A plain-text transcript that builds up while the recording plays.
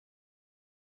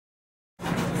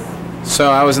So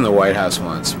I was in the White House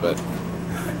once, but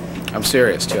I'm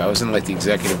serious too. I was in like the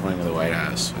executive wing of the White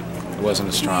House. It wasn't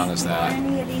as strong as that.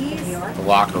 The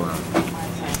locker room.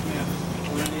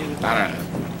 I don't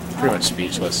know. Pretty much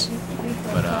speechless.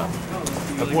 But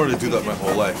I've wanted to do that my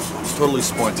whole life. It was totally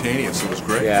spontaneous. It was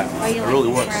great. Yeah. It really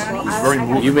was. It was very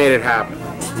moving. You made it happen.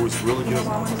 It was really good.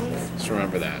 Just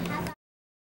remember that.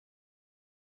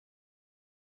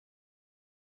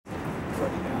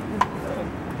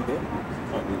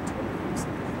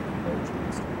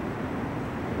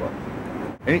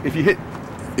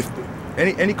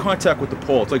 Any contact with the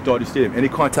pole, it's like Dodger Stadium. Any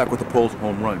contact with the pole is a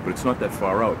home run, but it's not that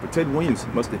far out. But Ted Williams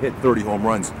must have hit 30 home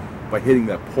runs by hitting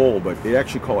that pole, but they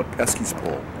actually call it Pesky's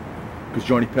pole because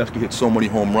Johnny Pesky hit so many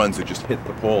home runs it just hit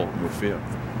the pole in the field.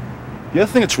 The other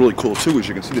thing that's really cool too is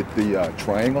you can see the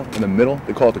triangle in the middle.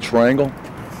 They call it the triangle.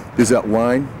 There's that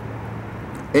line.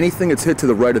 Anything that's hit to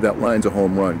the right of that line is a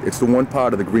home run. It's the one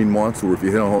part of the green monster where if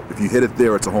you hit it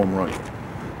there, it's a home run.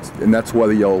 And that's why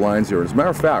the yellow line's there. As a matter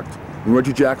of fact, when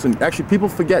Reggie Jackson, actually people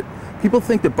forget, people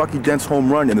think that Bucky Dent's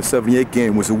home run in the '78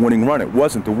 game was a winning run. It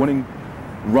wasn't. The winning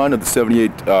run of the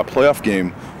 '78 playoff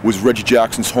game was Reggie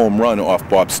Jackson's home run off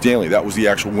Bob Stanley. That was the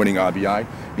actual winning RBI.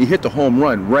 He hit the home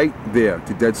run right there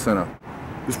to dead center.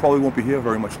 This probably won't be here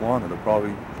very much longer. They're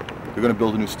going to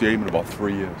build a new stadium in about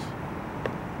 3 years.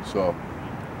 So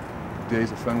the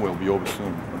days of Fenway will be over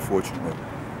soon, unfortunately.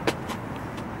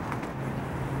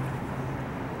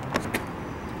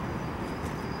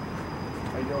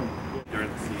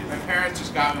 My parents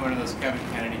just got me one of those Kevin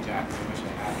Kennedy jackets. I wish I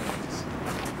had one.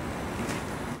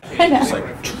 I know.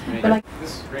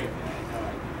 This is great, man. I know. I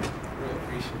really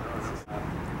appreciate this.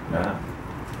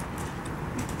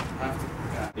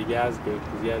 The Yaz gate,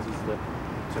 because Yaz used to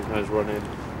sometimes run in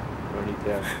underneath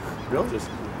there. Really? Just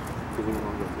because we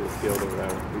want to go through the field or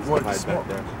whatever. We used Wanted to to hide back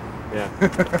there. Yeah.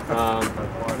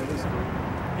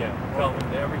 Yeah. Well,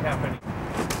 every half inning.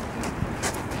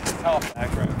 Tough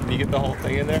background. Can you get the whole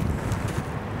thing in there?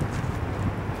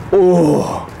 Oh!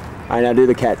 All right, now do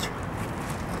the catch.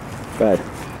 Go ahead.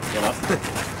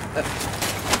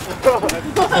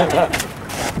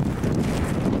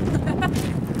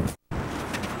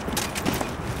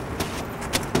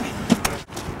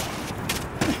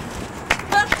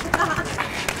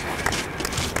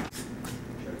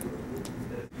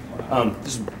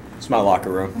 This is my locker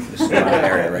room. This is my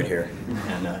area right here.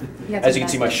 And as you can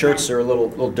see, my shirts are a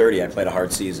little dirty. I played a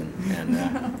hard season, and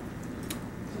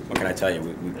what can I tell you?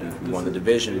 We won the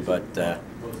division, but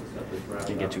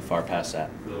didn't get too far past that.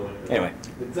 Anyway,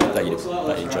 I thought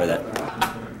you'd enjoy that.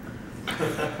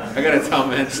 I gotta tell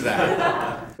Mitch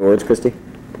that. Words, Christy?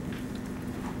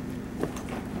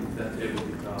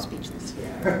 Speechless.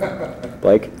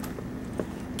 Blake?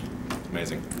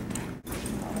 Amazing.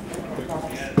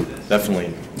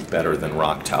 Definitely better than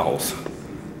rock towels.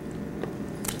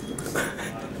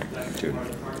 Dude.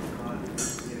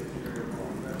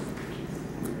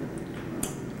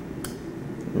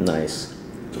 Nice.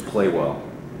 To play well,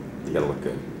 you gotta look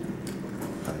good.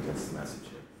 I think that's the message.